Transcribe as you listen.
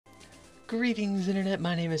Greetings, Internet.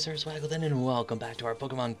 My name is Sir Swaggleton, and welcome back to our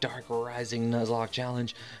Pokemon Dark Rising Nuzlocke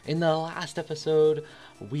challenge. In the last episode,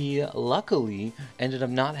 we luckily ended up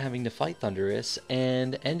not having to fight Thundurus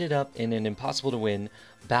and ended up in an impossible-to-win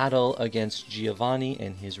battle against Giovanni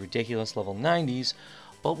and his ridiculous level 90s.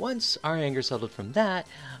 But once our anger settled from that,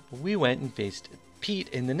 we went and faced Pete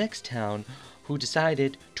in the next town, who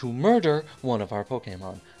decided to murder one of our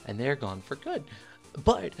Pokemon, and they're gone for good.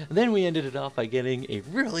 But then we ended it off by getting a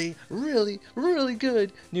really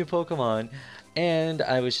good new Pokemon, and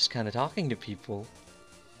I was just kind of talking to people,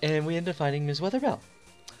 and we ended up finding Miss Weatherbell.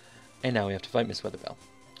 And now we have to fight Miss Weatherbell.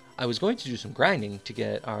 I was going to do some grinding to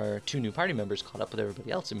get our two new party members caught up with everybody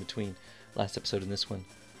else in between last episode and this one.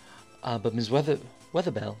 But Miss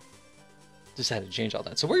Weatherbell decided to change all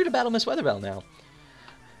that. So we're going to battle Miss Weatherbell now,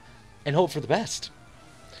 and hope for the best.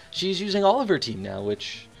 She's using all of her team now,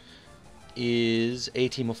 which is a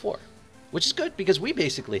team of 4, which is good because we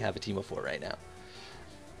basically have a team of 4 right now,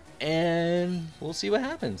 and we'll see what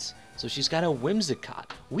happens. So she's got a Whimsicott.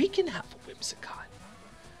 We can have a Whimsicott.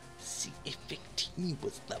 See, if Victini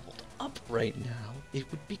was leveled up right now, it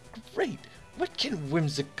would be great. What can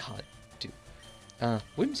Whimsicott do?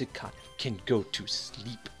 Whimsicott can go to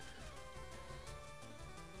sleep.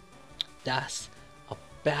 That's a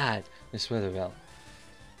bad Miss Weatherbell.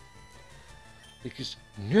 Because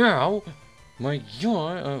now, my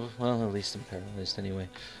yawn, well, at least I'm paralyzed anyway.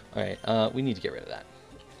 Alright, we need to get rid of that.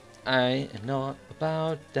 I am not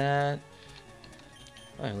about that.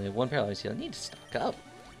 I only have one paralyzed heal. I need to stock up.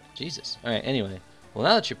 Jesus. Alright, anyway. Well,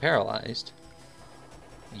 now that you're paralyzed,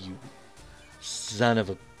 you son of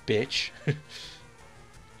a bitch,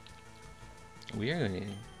 we are going to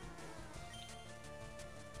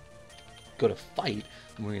go to fight,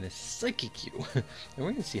 and we're going to psychic you, and we're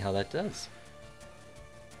going to see how that does.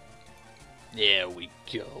 There we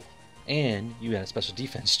go. And you got a special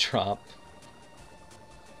defense drop.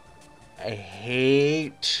 I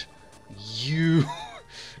hate you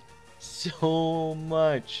so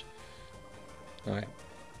much. Alright.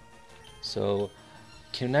 So,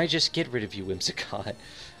 can I just get rid of you, Whimsicott?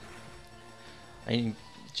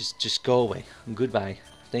 Just go away. Goodbye.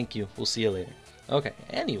 Thank you. We'll see you later. Okay,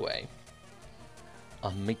 anyway. A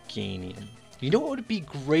Meganium. You know what would be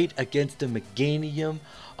great against a Meganium?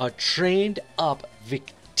 A trained up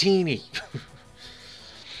Victini.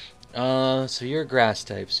 So you're a grass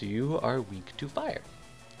type, so you are weak to fire.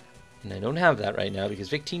 And I don't have that right now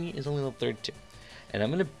because Victini is only level 32. And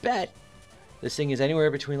I'm going to bet this thing is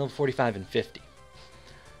anywhere between level 45 and 50.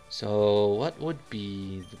 So what would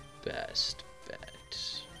be the best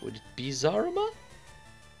bet? Would it be Zaruma?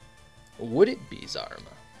 Would it be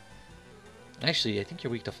Zaruma? Actually, I think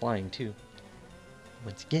you're weak to flying too.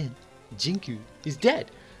 Once again, Jinku is dead.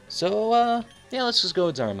 So, yeah, let's just go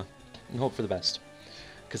with Zaruma and hope for the best.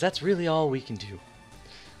 Because that's really all we can do.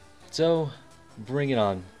 So, bring it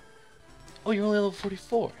on. Oh, you're only level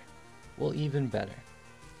 44. Well, even better.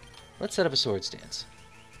 Let's set up a Swords Dance.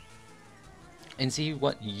 And see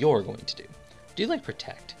what you're going to do. Do you like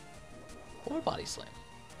Protect? Or Body Slam?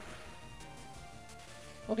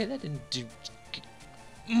 Okay, that didn't do...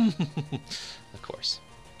 Of course.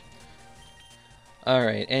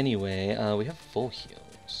 Alright, anyway, we have full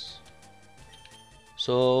heals.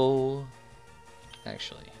 So,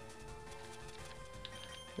 actually,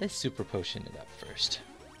 let's super potion it up first.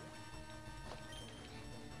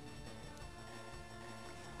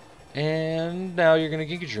 And now you're gonna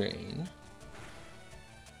Giga Drain.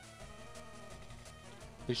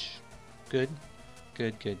 Which, good.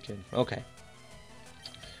 Okay.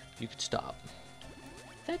 You could stop.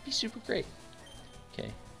 That'd be super great.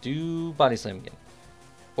 Okay, do Body Slam again.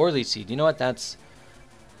 Or Leech Seed. You know what? That's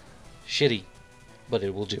shitty, but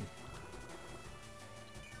it will do.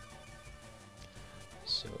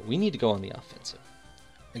 So we need to go on the offensive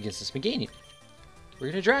against this Meganium. We're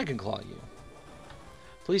going to Dragon Claw you.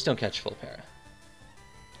 Please don't catch full para.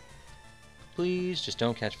 Please just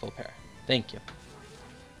don't catch full para. Thank you.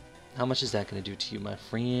 How much is that going to do to you, my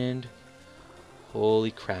friend?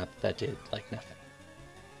 Holy crap, that did like nothing.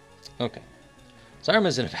 Okay.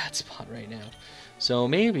 Zaruma's in a bad spot right now. So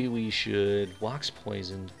maybe we should Wax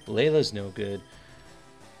Poison. Layla's no good.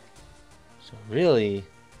 So really,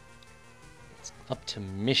 it's up to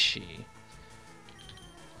Mishi.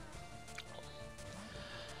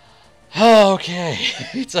 Okay,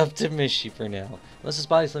 it's up to Mishi for now. Unless his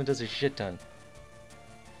Body Slam does a shit ton.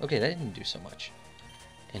 Okay, that didn't do so much.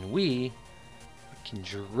 And we can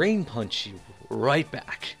Drain Punch you right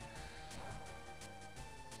back.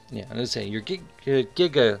 Yeah, I'm gonna say your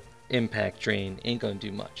Giga Impact Drain ain't gonna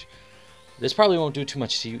do much. This probably won't do too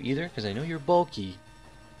much to you either, because I know you're bulky.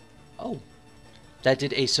 Oh, That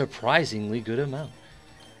did a surprisingly good amount.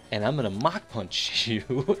 And I'm going to Mach Punch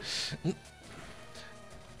you.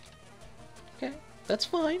 Okay, that's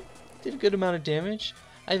fine. Did a good amount of damage.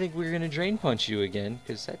 I think we're going to Drain Punch you again,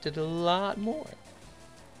 because that did a lot more.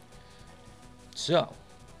 So,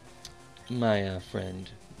 my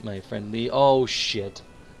friendly... Oh, shit.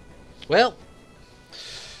 Well,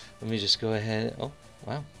 let me just go ahead... Oh,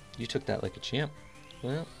 wow. You took that like a champ.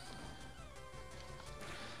 Well...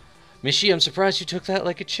 Mishi, I'm surprised you took that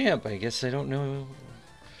like a champ. I guess I don't know...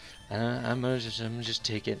 I'm gonna just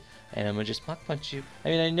take it, and I'm gonna just Mach Punch you. I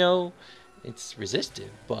mean, I know it's resistive,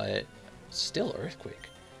 but still Earthquake.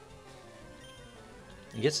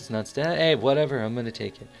 I guess it's not stat. Hey, whatever, I'm gonna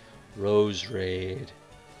take it. Rose Raid.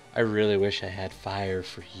 I really wish I had fire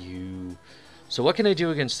for you. So what can I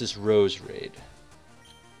do against this Rose Raid?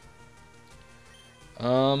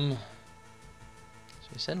 Should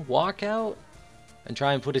I send Walk out and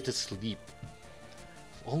try and put it to sleep?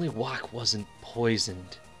 If only Walk wasn't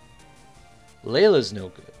poisoned. Layla's no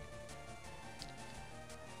good.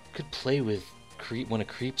 Could play with one of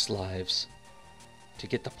Creep's lives to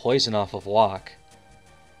get the poison off of Walk.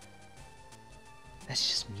 That's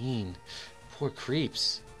just mean. Poor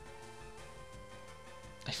Creeps.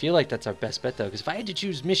 I feel like that's our best bet though, because if I had to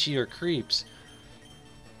choose Mishi or Creeps,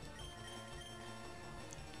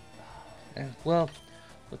 well,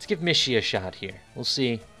 let's give Mishi a shot here. We'll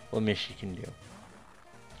see what Mishi can do.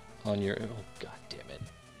 On your... Oh, god damn it.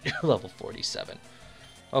 Level 47.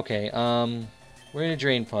 Okay, we're gonna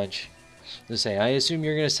Drain Punch. Let's say, I assume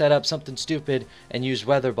you're gonna set up something stupid and use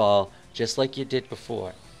Weather Ball, just like you did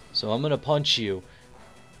before. So I'm gonna punch you.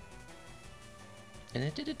 And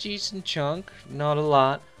it did a decent chunk. Not a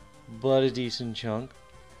lot, but a decent chunk.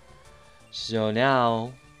 So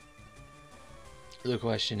now, the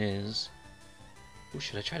question is... Ooh,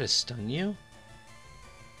 should I try to stun you?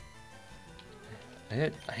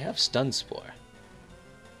 I have Stun Spore.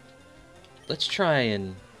 Let's try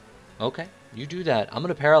and... Okay, you do that. I'm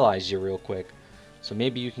going to paralyze you real quick. So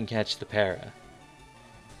maybe you can catch the para.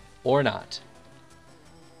 Or not.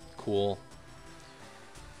 Cool.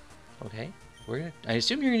 Okay, we're gonna... I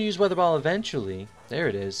assume you're going to use Weather Ball eventually. There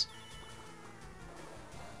it is.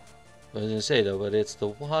 I was going to say though, but it's the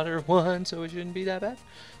water one, so it shouldn't be that bad.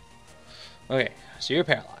 Okay, so you're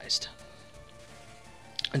paralyzed.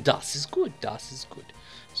 Das is good, das is good.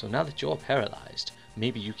 So now that you're paralyzed,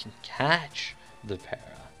 maybe you can catch the para.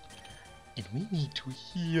 And we need to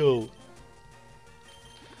heal.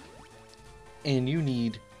 And you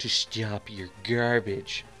need to stop your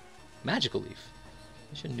garbage. Magical Leaf.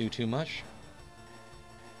 I shouldn't do too much.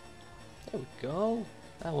 There we go.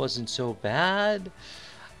 That wasn't so bad.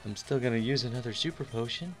 I'm still going to use another Super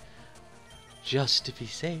Potion. Just to be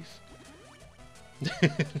safe.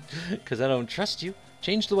 Because I don't trust you.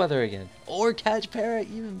 Change the weather again. Or catch para,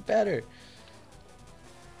 even better.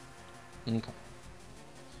 Okay.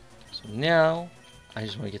 So now, I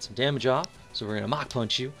just want to get some damage off. So we're going to Mach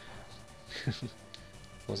Punch you.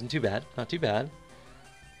 Wasn't too bad. Not too bad.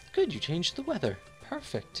 Good, you changed the weather.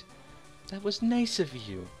 Perfect. That was nice of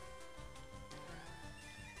you.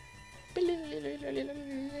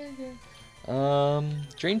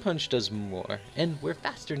 Drain Punch does more. And we're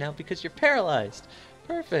faster now because you're paralyzed.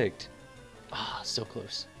 Perfect. Ah, so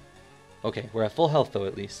close. Okay, we're at full health though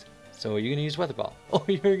at least. So are you going to use Weather Ball? Oh,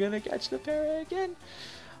 you're going to catch the para again?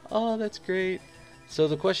 Oh, that's great. So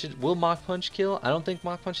the question, will Mach Punch kill? I don't think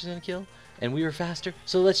Mach Punch is going to kill. And we were faster,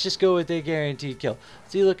 so let's just go with a guaranteed kill.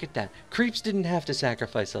 See, look at that. Creeps didn't have to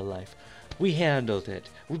sacrifice a life. We handled it.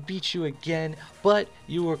 We beat you again, but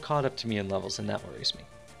you were caught up to me in levels, and that worries me.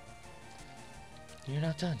 You're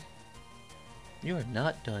not done. You are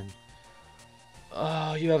not done.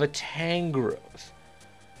 Oh, you have a Tangrowth.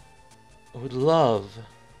 I would love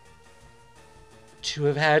to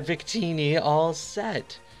have had Victini all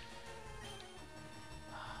set.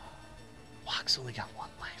 Walk's only got one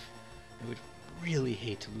life. I would really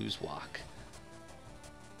hate to lose Walk.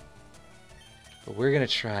 But we're going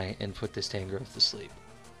to try and put this Tangrowth to sleep.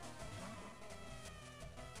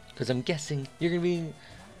 Because I'm guessing you're going to be...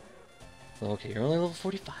 Well, okay, you're only level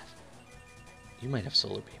 45. You might have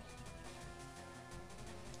Solar Beam.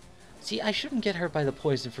 See, I shouldn't get hurt by the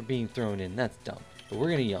poison for being thrown in. That's dumb. But we're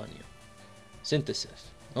going to yawn you. Synthesis.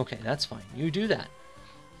 Okay, that's fine. You do that.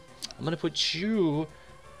 I'm going to put you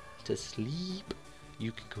to sleep.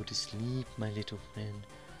 You can go to sleep, my little friend.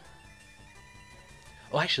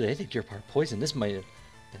 Oh, actually, I think you're part poison. This might have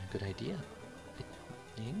been a good idea.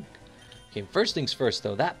 I think. Okay, first things first,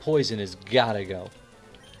 though. That poison has got to go.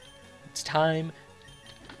 It's time.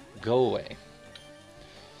 Go away.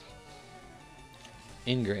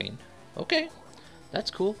 Ingrain. Okay.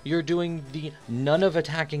 That's cool. You're doing the none of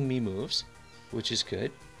attacking me moves, which is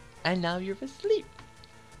good. And now you're asleep.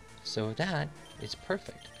 So that is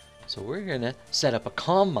perfect. So we're going to set up a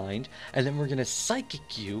calm mind, and then we're going to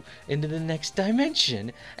psychic you into the next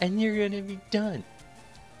dimension, and you're going to be done.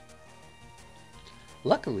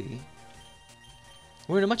 Luckily,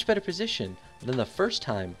 we're in a much better position than the first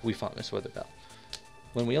time we fought Miss Witherbell,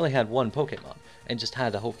 when we only had one Pokemon and just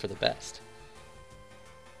had to hope for the best.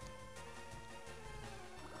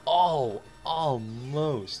 Oh,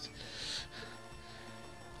 almost.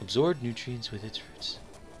 Absorb nutrients with its roots.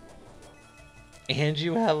 And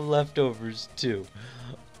you have leftovers too.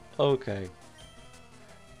 Okay.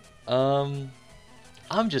 I'm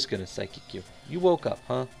just gonna psychic you. You woke up,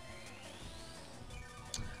 huh?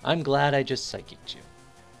 I'm glad I just psychicked you.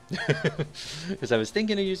 Because I was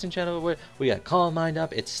thinking of using Shadow Word. We got Calm Mind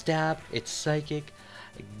up, it's Stab, it's Psychic.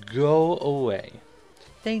 Go away.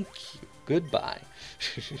 Thank you. Goodbye.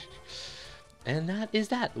 And that is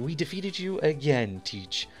that. We defeated you again,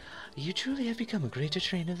 Teach. You truly have become a greater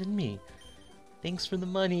trainer than me. Thanks for the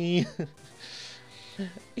money.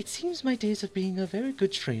 It seems my days of being a very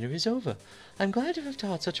good trainer is over. I'm glad to have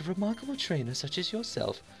taught such a remarkable trainer such as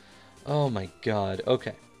yourself. Oh my god.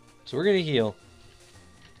 Okay. So we're gonna heal.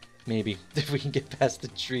 Maybe. If we can get past the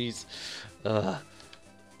trees. But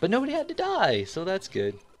nobody had to die, so that's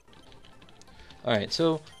good. Alright,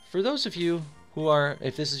 so for those of you who are,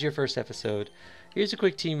 if this is your first episode, here's a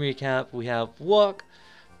quick team recap. We have Walk,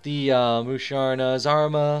 the Musharna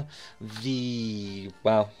Zarma, the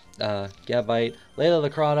Gabite, Layla the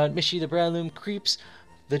Crawdon, Mishi the Breloom, Creeps,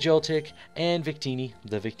 the Joltik, and Victini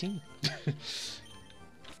the Victini.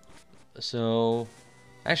 So,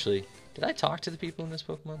 actually, did I talk to the people in this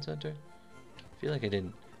Pokemon Center? I feel like I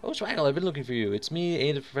didn't. Oh, Swaggle, I've been looking for you. It's me,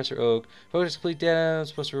 Ada Professor Oak. Focus complete data, I'm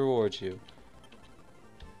supposed to reward you.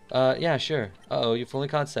 Yeah, sure. Uh-oh, you've only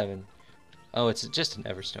caught 7. Oh, it's just an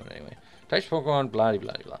Everstone anyway. Types Pokemon, blah,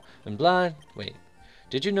 blah, blah. And blah, wait.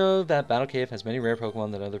 Did you know that Battle Cave has many rare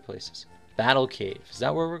Pokemon than other places? Battle Cave. Is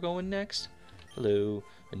that where we're going next? Hello.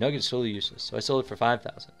 A nugget is totally useless, so I sold it for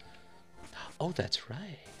 5,000. Oh, that's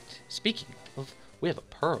right. Speaking of, we have a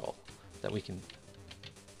pearl that we can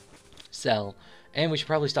sell. And we should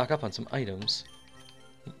probably stock up on some items.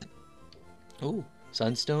 Oh,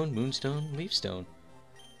 Sunstone, Moonstone, Leafstone.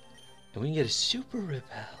 And we can get a Super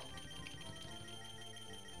Repel.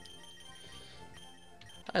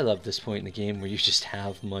 I love this point in the game where you just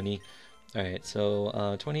have money. Alright,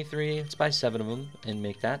 so 23, let's buy 7 of them and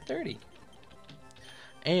make that 30.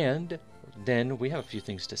 And then we have a few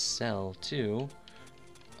things to sell too.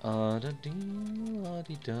 The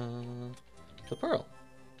pearl.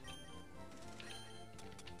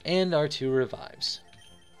 And our 2 revives.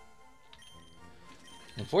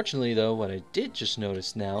 Unfortunately, though, what I did just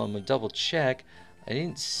notice now, I'm going to double check, I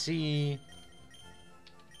didn't see...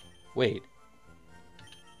 Wait.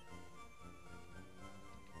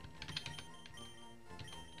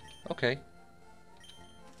 Okay.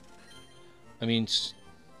 I mean,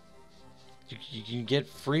 you can get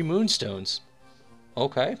free moonstones.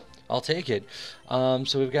 Okay, I'll take it.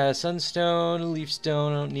 So we've got a Sunstone, a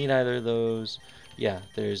Leafstone, I don't need either of those. Yeah,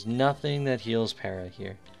 there's nothing that heals Para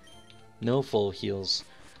here. No full heals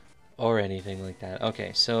or anything like that.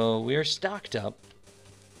 Okay, so we're stocked up.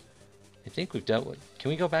 I think we've dealt with... Can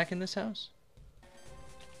we go back in this house?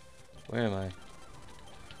 Where am I?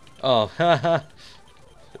 Oh, haha.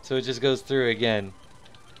 So it just goes through again.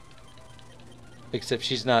 Except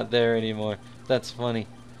she's not there anymore. That's funny.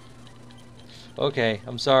 Okay,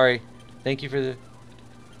 I'm sorry. Thank you for the...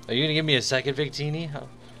 Are you gonna give me a second Victini? How...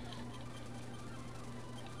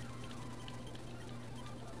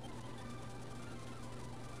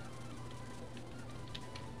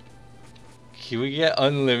 Can we get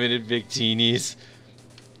unlimited Victinis?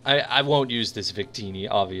 I won't use this Victini,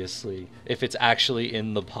 obviously, if it's actually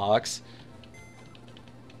in the box.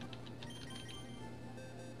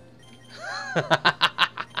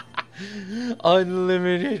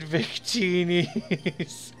 Unlimited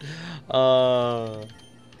Victinis.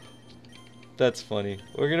 That's funny.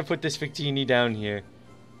 We're gonna put this Victini down here.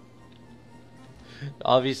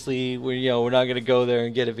 Obviously, we're not gonna go there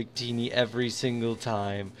and get a Victini every single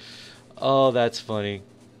time. Oh, that's funny.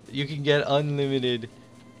 You can get unlimited.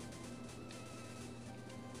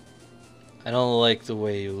 I don't like the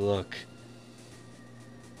way you look.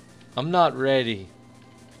 I'm not ready.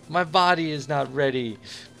 My body is not ready.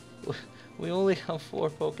 We only have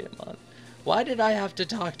 4 Pokemon. Why did I have to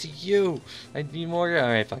talk to you? I need more.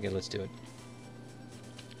 Alright, fuck it, let's do it.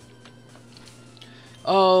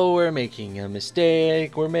 Oh, we're making a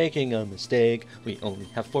mistake. We're making a mistake. We only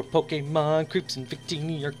have 4 Pokemon. Creeps and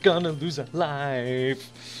Victini are gonna lose a life.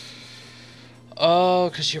 Oh,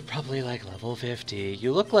 because you're probably like level 50.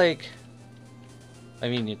 You look like... I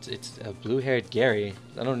mean, it's a blue-haired Gary.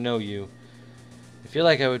 I don't know you. I feel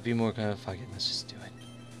like I would be more kind of... Fuck it, let's just do it.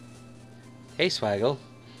 Hey, Swaggle.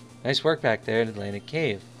 Nice work back there in Atlantic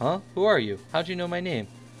Cave. Huh? Who are you? How'd you know my name?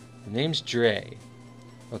 The name's Dre.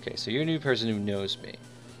 Okay, so you're a new person who knows me.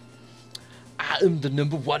 I am the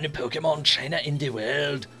 #1 Pokemon trainer in the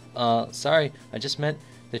world. Sorry, I just met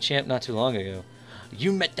the champ not too long ago.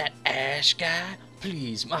 You met that Ash guy?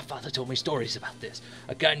 Please, my father told me stories about this.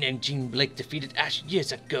 A guy named Gene Blake defeated Ash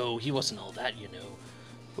years ago. He wasn't all that, you know.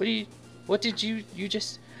 What did you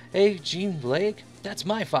just... Hey, Gene Blake? That's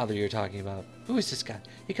my father you're talking about. Who is this guy?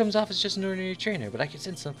 He comes off as just an ordinary trainer, but I can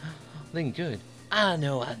sense something good. I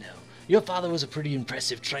know. Your father was a pretty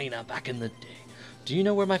impressive trainer back in the day. Do you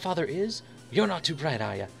know where my father is? You're not too bright,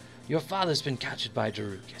 are ya? Your father's been captured by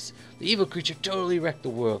Darukis. The evil creature totally wrecked the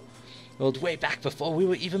world way back before we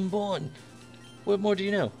were even born. What more do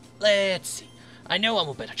you know? Let's see. I know I'm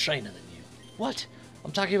a better trainer than you. What?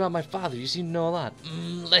 I'm talking about my father. You seem to know a lot.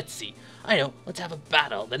 Let's see. I know. Let's have a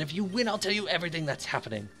battle. Then if you win, I'll tell you everything that's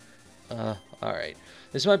happening. Alright.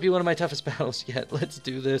 This might be one of my toughest battles yet. Let's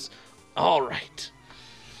do this. Alright.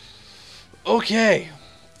 Okay.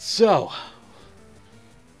 So.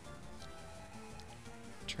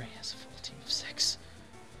 Dre has a full team of 6.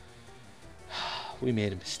 We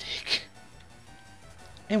made a mistake.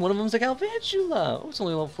 And one of them's a Galvantula. Oh, it's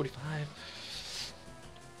only level 45.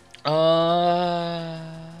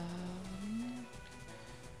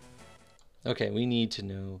 Okay, we need to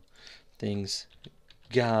know things.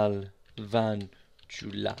 Galvantula.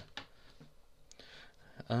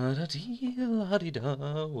 What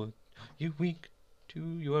you weak to?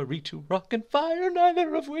 You are weak to rock and fire,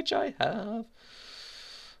 neither of which I have.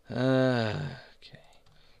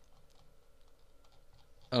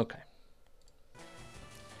 Okay.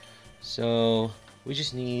 So, we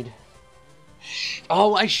just need...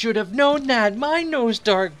 Oh, I should have known that! Mine knows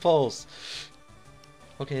Dark Pulse!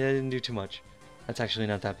 Okay, that didn't do too much. That's actually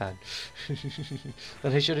not that bad.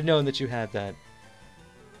 But I should have known that you had that.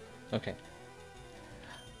 Okay.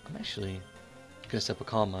 I'm actually gonna set up a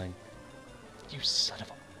Calm Mind. You son of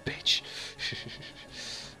a bitch!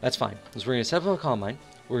 That's fine, because we're gonna set up a Calm Mind.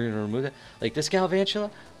 We're gonna remove that. Like this Galvantula,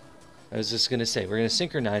 I was just gonna say, we're gonna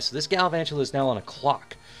synchronize. So this Galvantula is now on a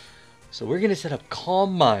clock. So we're gonna set up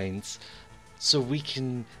Calm Minds so we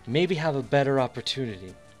can maybe have a better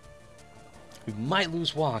opportunity. We might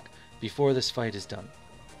lose Walk before this fight is done.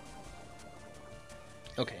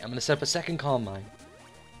 Okay, I'm gonna set up a second Calm Mind.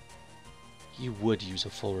 You would use a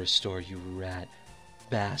full restore, you rat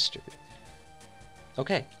bastard.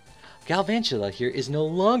 Okay, Galvantula here is no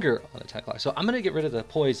longer on attack clock, so I'm gonna get rid of the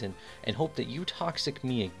poison and hope that you toxic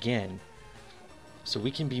me again so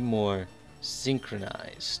we can be more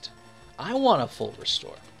synchronized. I want a full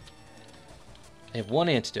restore. I have 1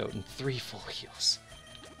 antidote and 3 full heals.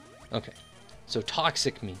 Okay, so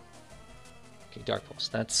toxic me. Okay, Dark Pulse.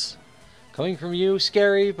 That's coming from you,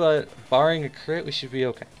 scary, but barring a crit, we should be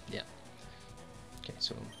okay. Yeah. Okay,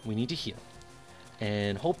 so we need to heal.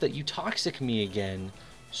 And hope that you toxic me again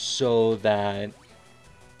so that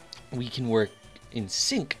we can work in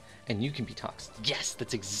sync and you can be toxic. Yes,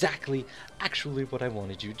 that's actually what I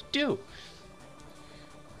wanted you to do.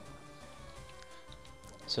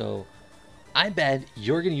 So, I bet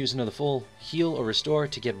you're going to use another full heal or restore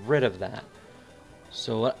to get rid of that.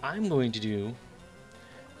 So what I'm going to do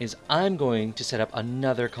is I'm going to set up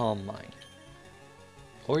another Calm Mind.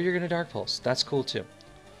 Or you're going to Dark Pulse. That's cool too.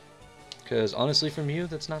 Because honestly from you,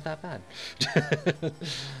 that's not that bad.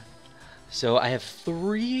 So I have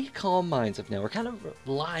 3 Calm Minds up now. We're kind of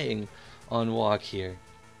relying on Walk here.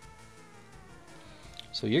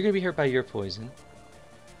 So you're going to be hurt by your poison.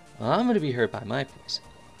 I'm going to be hurt by my poison.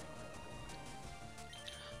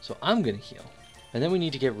 So I'm going to heal. And then we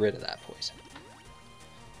need to get rid of that poison.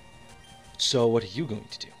 So what are you going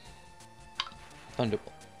to do?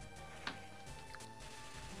 Thunderbolt.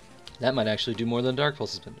 That might actually do more than Dark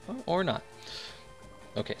Pulse has been. Or not.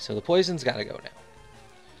 Okay, so the poison's got to go now.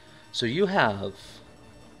 So you have...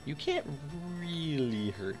 You can't really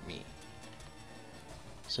hurt me.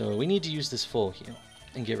 So we need to use this full heal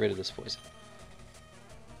and get rid of this poison.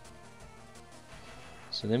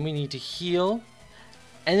 So then we need to heal.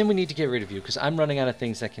 And then we need to get rid of you, because I'm running out of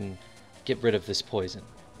things that can get rid of this poison.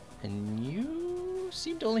 And you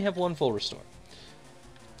seem to only have 1 full restore.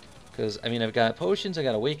 Because, I mean, I've got potions, I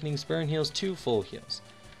got awakenings, burn heals, 2 full heals.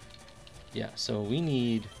 Yeah, so we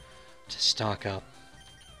need to stock up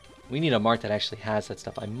We need a mark that actually has that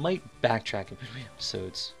stuff. I might backtrack in between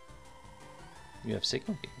episodes. You have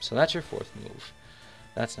Signal Beam, so that's your 4th move.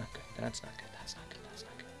 That's not good. That's not good. That's not good. That's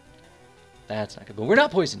not good. That's not good. But we're not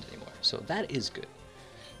poisoned anymore, so that is good.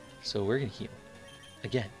 So we're gonna heal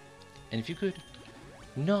again. And if you could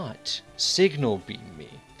not Signal Beam me,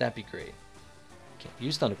 that'd be great. Okay,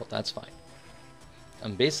 use Thunderbolt. That's fine.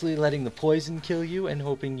 I'm basically letting the poison kill you and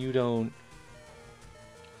hoping you don't.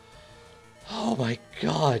 Oh my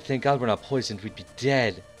god, thank god we're not poisoned. We'd be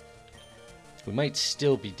dead. We might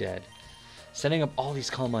still be dead. Setting up all these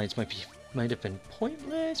calm mines might have been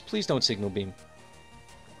pointless. Please don't Signal Beam.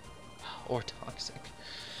 Or toxic.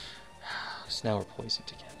 So now we're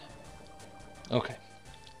poisoned again. Okay.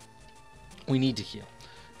 We need to heal.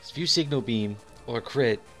 Because if you Signal Beam or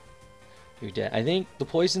crit, you're dead. I think the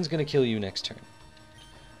poison's going to kill you next turn.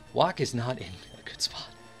 Walk is not in a good spot,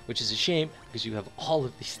 which is a shame because you have all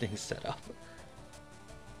of these things set up.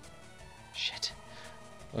 Shit.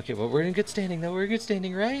 Okay, well, we're in good standing, though. We're in good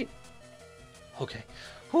standing, right? Okay.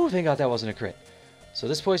 Whew, thank God that wasn't a crit. So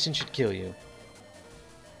this poison should kill you.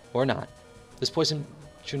 Or not. This poison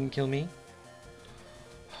shouldn't kill me.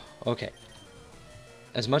 Okay.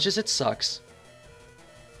 As much as it sucks,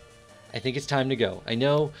 I think it's time to go. I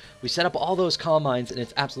know we set up all those calm mines and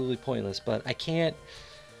it's absolutely pointless, but I can't...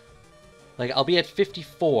 Like, I'll be at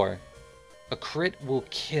 54. A crit will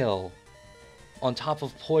kill. On top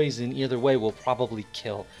of poison, either way, will probably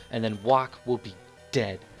kill. And then Wok will be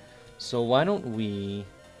dead. So why don't we...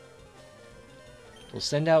 We'll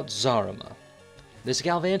send out Zaruma. This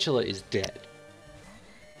Galvantula is dead.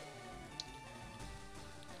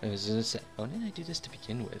 I was gonna say, why didn't I do this to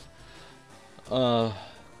begin with?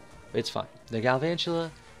 It's fine. The Galvantula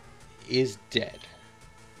is dead.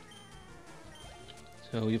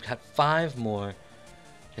 So we've got 5 more,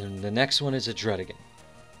 and the next one is a Dredigan.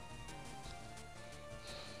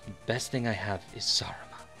 The best thing I have is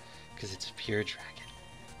Zaruma, because it's a pure dragon.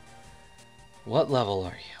 What level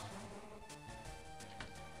are you?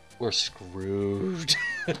 We're screwed.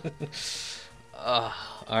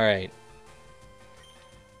 Alright.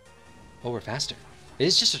 Oh, we're faster. It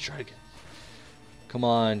is just a Dredigan. Come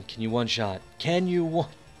on, can you one-shot? Can you one?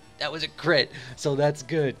 That was a crit, so that's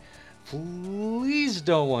good. Please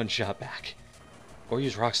don't one-shot back. Or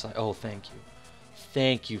use Rock Slide. Oh, thank you.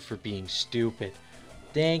 Thank you for being stupid.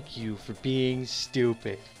 Thank you for being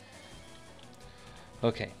stupid.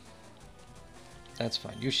 Okay. That's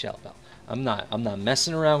fine. You Shell Bell. I'm not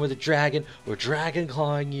messing around with a dragon. We're dragon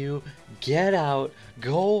clawing you. Get out.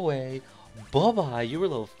 Go away. Bye-bye. You were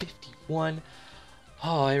level 51.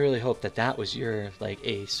 Oh, I really hope that was your, like,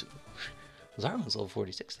 ace. Zaruman's level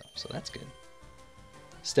 46, though, so that's good.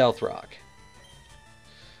 Stealth Rock.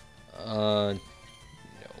 No.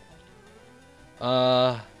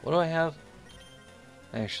 What do I have?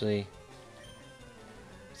 Actually,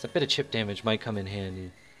 a bit of chip damage might come in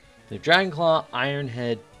handy. The Dragon Claw, Iron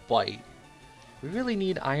Head, Bite. We really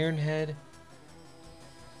need Iron Head.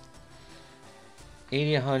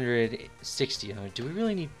 80, 100, 60, 100. Do we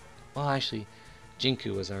really need... Well, actually,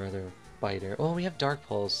 Jinku was our other biter. Oh, we have Dark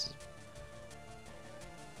Pulse.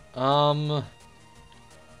 Target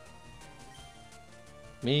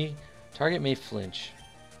may flinch.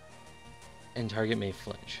 And target may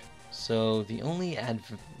flinch. So the only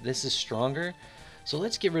this is stronger. So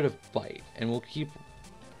let's get rid of Bite. And we'll keep...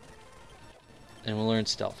 And we'll learn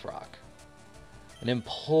Stealth Rock. And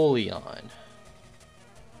Empoleon.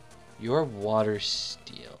 Your Water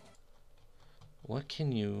Steel. What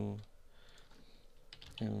can you...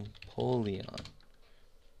 Empoleon.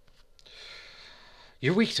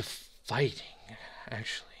 You're weak to fighting,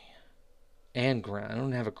 actually. And ground. I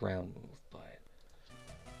don't have a ground move, but...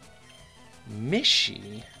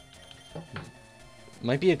 Mishi?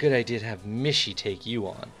 Might be a good idea to have Mishi take you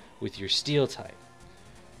on with your Steel type.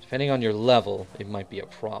 Depending on your level, it might be a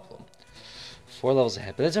problem. 4 levels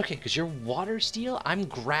ahead, but that's okay, because you're Water Steel, I'm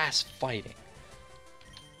Grass fighting.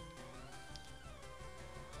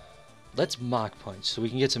 Let's Mach Punch so we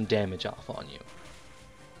can get some damage off on you.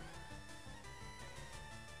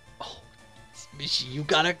 Oh, Mishi, you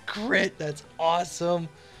got a crit. That's awesome.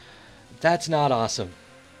 That's not awesome.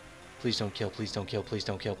 Please don't kill. Please don't kill. Please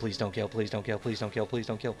don't kill. Please don't kill. Please don't kill. Please don't kill. Please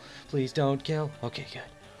don't kill. Please don't kill. Okay, good.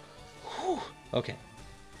 Whew. Okay.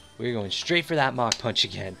 We're going straight for that Mach Punch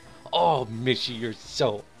again. Oh, Mishi, you're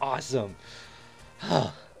so awesome.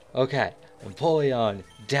 Okay. Empoleon,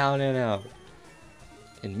 down and out.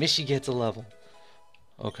 And Mishi gets a level.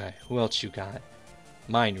 Okay, who else you got?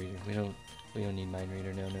 Mind Reader. We don't need Mind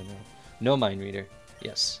Reader. No. No Mind Reader.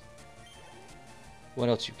 Yes. What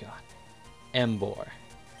else you got? Embor.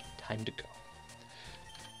 Time to go.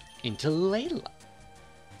 Into Layla.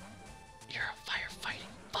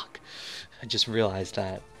 I just realized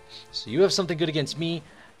that. So you have something good against me,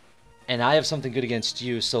 and I have something good against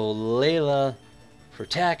you. So Layla,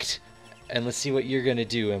 protect, and let's see what you're gonna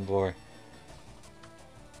do, Embor.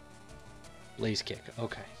 Blaze kick.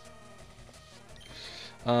 Okay.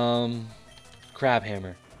 Crab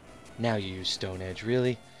hammer. Now you use Stone Edge.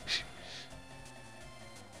 Really?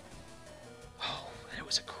 Oh, that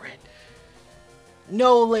was a crit.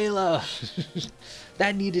 No, Layla.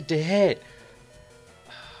 That needed to hit.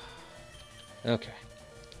 Okay.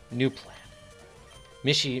 New plan.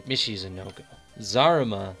 Mishy's a no-go.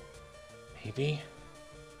 Zaruma. Maybe.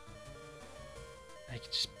 I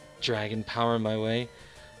could just dragon power my way.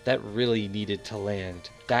 That really needed to land.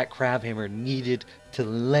 That crab hammer needed to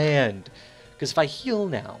land. Because if I heal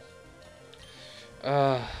now...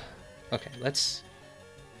 okay, let's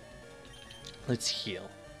heal.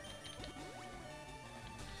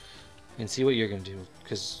 And see what you're going to do.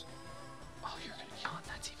 Because... oh, you're going to yawn.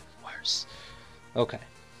 That's even worse. Okay.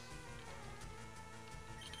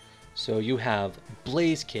 So you have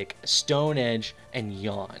Blaze Kick, Stone Edge, and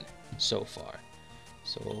Yawn so far.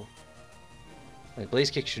 So... like,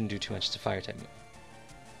 Blaze Kick shouldn't do too much. It's a fire type move.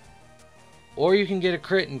 Or you can get a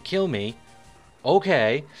crit and kill me.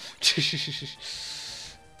 Okay.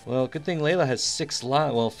 Well, good thing Layla has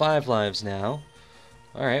 5 lives now.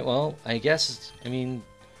 Alright, well, I guess, I mean...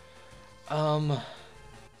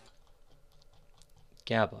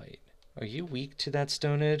 Gabite. Are you weak to that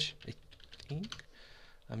Stone Edge? I think?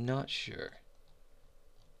 I'm not sure.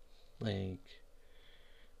 Like...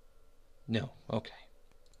 no. Okay.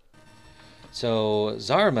 So,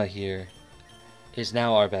 Zarma here is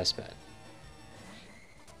now our best bet.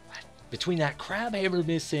 Between that crab hammer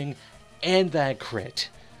missing and that crit.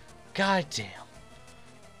 God damn.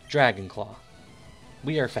 Dragon Claw.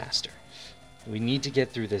 We are faster. We need to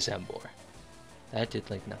get through this Embor. That did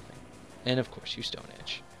like nothing. And of course, you Stone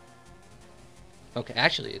Edge. Okay,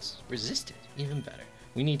 actually, it's resisted. Even better.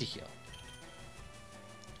 We need to heal.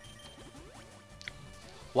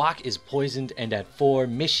 Wok is poisoned, and at 4,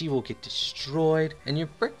 Mishy will get destroyed, and your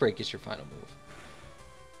Brick Break is your final move.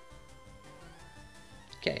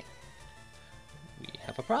 Okay. We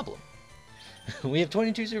have a problem. We have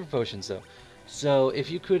 22 Super Potions, though. So,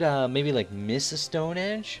 if you could maybe, like, miss a Stone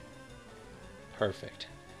Edge. Perfect.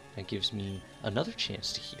 That gives me another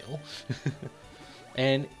chance to heal.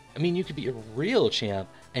 And, I mean, you could be a real champ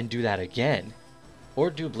and do that again. Or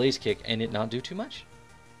do a Blaze Kick and it not do too much.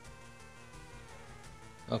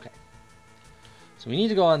 Okay. So we need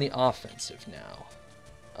to go on the offensive now.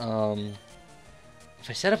 If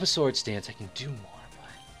I set up a Sword Stance, I can do more, but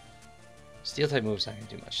Steel-type moves not going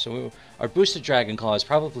to do much. So our boosted Dragon Claw is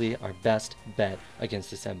probably our best bet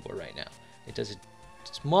against this Embor right now. It does a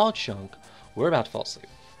small chunk. We're about to fall asleep.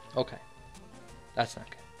 Okay. That's not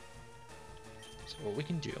good. So what we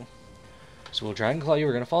can do... so we'll Dragon Claw you,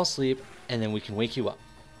 we're going to fall asleep, and then we can wake you up.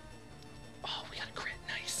 Oh, we got a crit.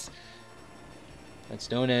 Nice. That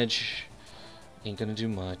Stone Edge ain't going to do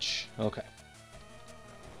much. Okay.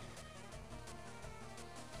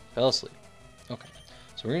 Fell asleep. Okay.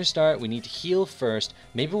 So we're going to start. We need to heal first.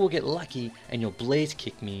 Maybe we'll get lucky, and you'll Blaze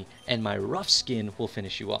Kick me, and my Rough Skin will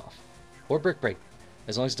finish you off. Or Brick Break.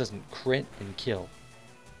 As long as it doesn't crit and kill.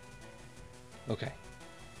 Okay.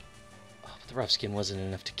 Oh, but the Rough Skin wasn't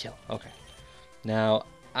enough to kill. Okay. Now,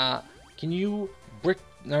 can you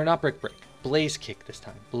not Brick Break. Blaze Kick this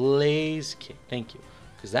time. Blaze Kick. Thank you.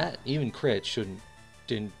 Because that, even crit,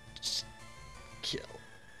 didn't kill.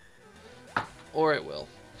 Or it will.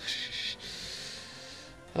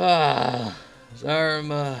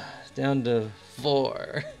 Zarma down to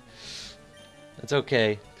 4. That's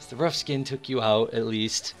okay. Because the Rough Skin took you out, at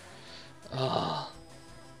least. Oh,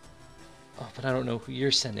 but I don't know who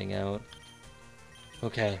you're sending out.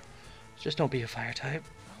 Okay. Just don't be a fire type.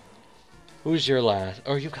 Who's your last?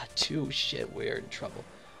 Oh, you got 2. Shit, we're in trouble.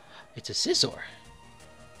 It's a Scizor.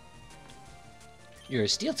 You're a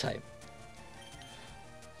Steel type.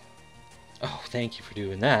 Oh, thank you for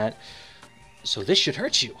doing that. So this should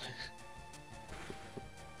hurt you.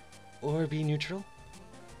 Or be neutral.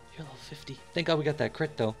 You're level 50. Thank God we got that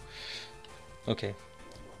crit, though. Okay.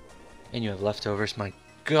 And you have leftovers. My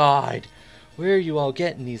God. Where are you all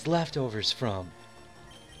getting these leftovers from?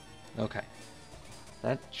 Okay.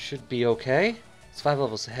 That should be okay. It's 5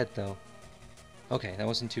 levels ahead, though. Okay, that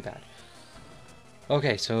wasn't too bad.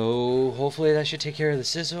 Okay, so hopefully that should take care of the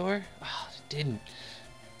Scizor. Oh, it didn't.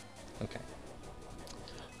 Okay.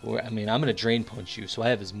 I mean, I'm going to Drain Punch you, so I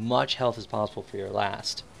have as much health as possible for your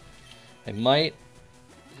last. I might...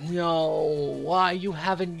 No! Why? You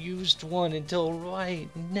haven't used one until right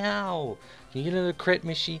now! Can you get another crit,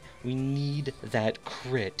 Mishy? We need that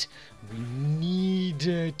crit. We need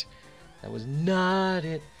it. That was not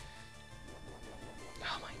it.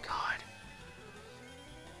 Oh my god.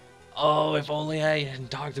 Oh, if only I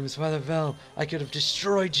hadn't talked to Miss Weatherfell, I could have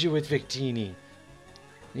destroyed you with Victini.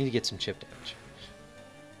 Need to get some chip damage.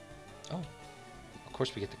 Oh, of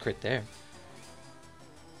course we get the crit there.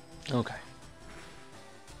 Okay.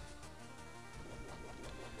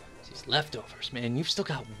 These leftovers, man. You've still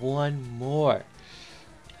got one more.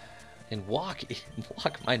 And Walk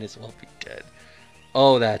might as well be dead.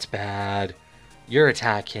 Oh, that's bad. Your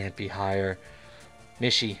attack can't be higher.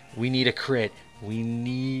 Mishy, we need a crit. We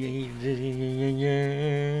need...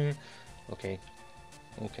 Okay.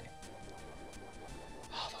 Okay.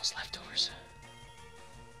 Oh, those leftovers.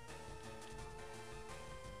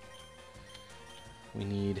 We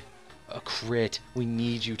need a crit. We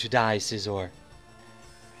need you to die, Scizor.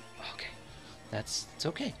 Okay. It's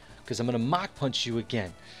okay. Because I'm going to Mach Punch you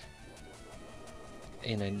again.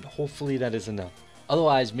 And then hopefully that is enough.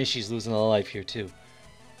 Otherwise, Mishy's losing a life here too.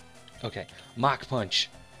 Okay. Mach Punch.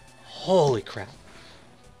 Holy crap.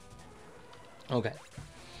 Okay.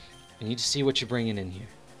 I need to see what you're bringing in here.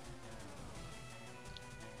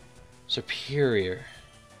 Superior.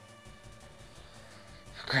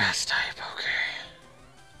 Grass type, okay.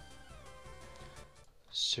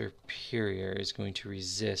 Superior is going to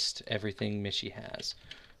resist everything Mishy has.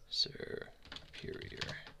 Superior.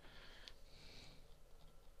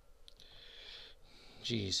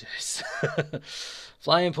 Jesus.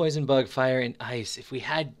 Flying, poison, bug, fire, and ice. If we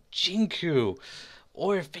had Jinku,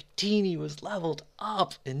 or if Victini was leveled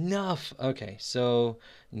up enough. Okay, so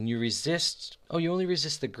you resist... Oh, you only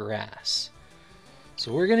resist the grass.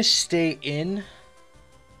 So we're going to stay in...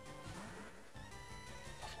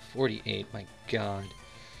 Level 48, my god.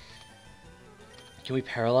 Can we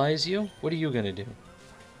paralyze you? What are you going to do?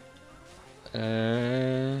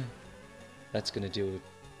 That's going to do a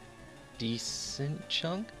decent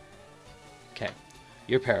chunk. Okay,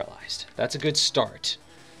 you're paralyzed. That's a good start.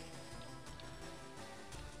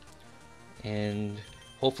 And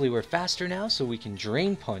hopefully we're faster now so we can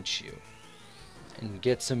Drain Punch you and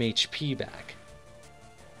get some HP back.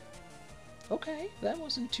 Okay, that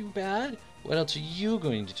wasn't too bad. What else are you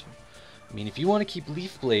going to do? I mean, if you want to keep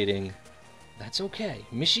Leaf Blading, that's okay.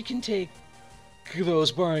 Mishy can take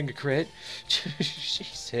those barring a crit.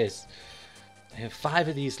 Jesus. I have 5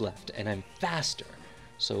 of these left, and I'm faster.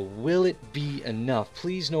 So will it be enough?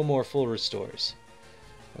 Please no more full restores.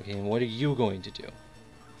 Okay, and what are you going to do?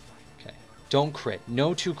 Okay, don't crit.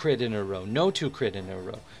 No 2 crit in a row. No 2 crit in a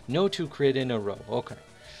row. No 2 crit in a row. Okay.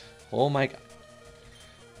 Oh my god.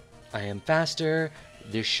 I am faster.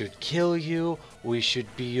 This should kill you. We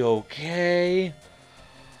should be okay.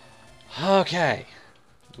 Okay.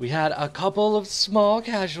 We had a couple of small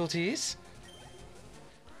casualties.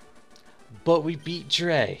 But we beat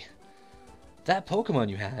Dre. That Pokemon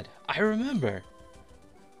you had, I remember.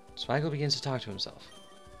 Swaggle begins to talk to himself.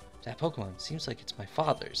 That Pokemon seems like it's my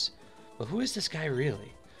father's. But who is this guy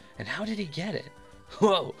really? And how did he get it?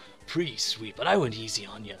 Whoa, pretty sweet, but I went easy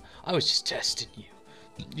on you. I was just testing you.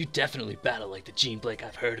 You definitely battle like the Gene Blake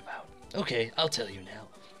I've heard about. Okay, I'll tell you now.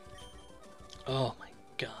 Oh my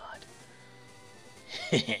god.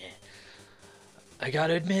 I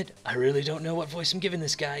gotta admit, I really don't know what voice I'm giving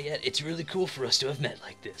this guy yet. It's really cool for us to have met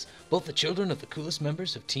like this. Both the children of the coolest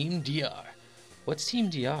members of Team DR. What's Team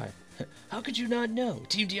DR? How could you not know?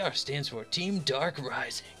 Team DR stands for Team Dark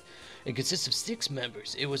Rising. It consists of 6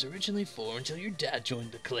 members. It was originally 4 until your dad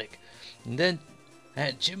joined the clique. And then,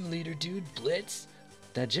 that gym leader dude, Blitz.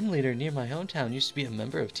 That gym leader near my hometown used to be a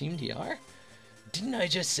member of Team DR? Didn't I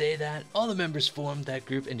just say that? All the members formed that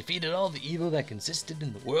group and defeated all the evil that consisted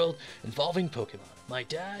in the world involving Pokemon. My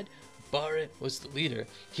dad, Barrett, was the leader.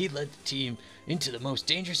 He led the team into the most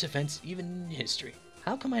dangerous events even in history.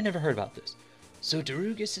 How come I never heard about this? So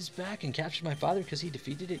Darugus is back and captured my father because he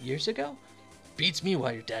defeated it years ago? Beats me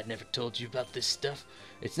why your dad never told you about this stuff.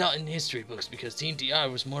 It's not in history books because Team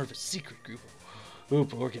DR was more of a secret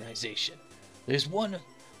group organization. There's one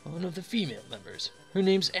of the female members. Her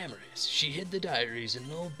name's Amaris. She hid the diaries in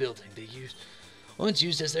an old building they once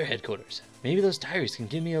used as their headquarters. Maybe those diaries can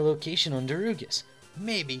give me a location on Darugus.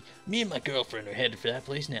 Maybe. Me and my girlfriend are headed for that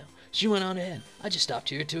place now. She went on ahead. I just stopped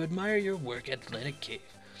here to admire your work at Atlantic Cave.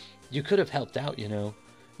 You could have helped out, you know.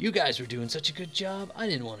 You guys were doing such a good job, I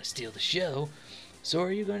didn't want to steal the show. So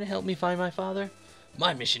are you going to help me find my father?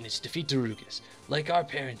 My mission is to defeat Darugus, like our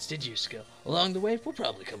parents did years ago. Along the way, we'll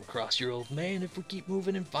probably come across your old man if we keep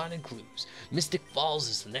moving and finding clues. Mystic Falls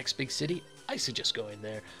is the next big city. I suggest going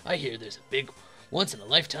there. I hear there's a big,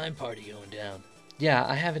 once-in-a-lifetime party going down. Yeah,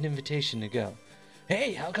 I have an invitation to go.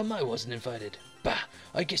 Hey, how come I wasn't invited? Bah,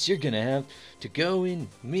 I guess you're gonna have to go in.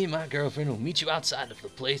 Me and my girlfriend will meet you outside of the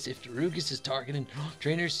place. If Darugus is targeting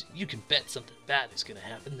trainers, you can bet something bad is gonna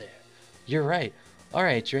happen there. You're right.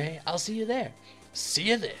 Alright, Dre, I'll see you there. See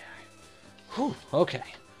you there. Whew,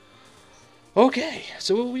 okay. Okay,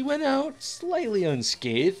 so we went out slightly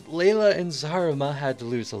unscathed. Layla and Zaruma had to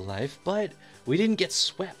lose a life, but we didn't get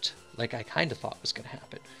swept like I kind of thought was going to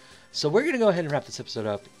happen. So we're going to go ahead and wrap this episode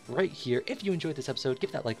up right here. If you enjoyed this episode,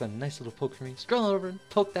 give that like button a nice little poke for me. Scroll over and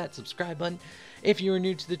poke that subscribe button. If you are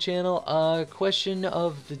new to the channel, question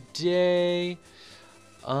of the day.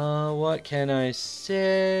 What can I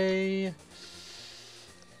say?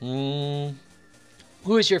 Who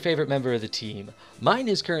is your favorite member of the team? Mine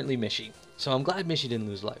is currently Mishi, so I'm glad Mishi didn't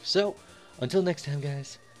lose life. So, until next time,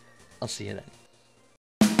 guys, I'll see you then.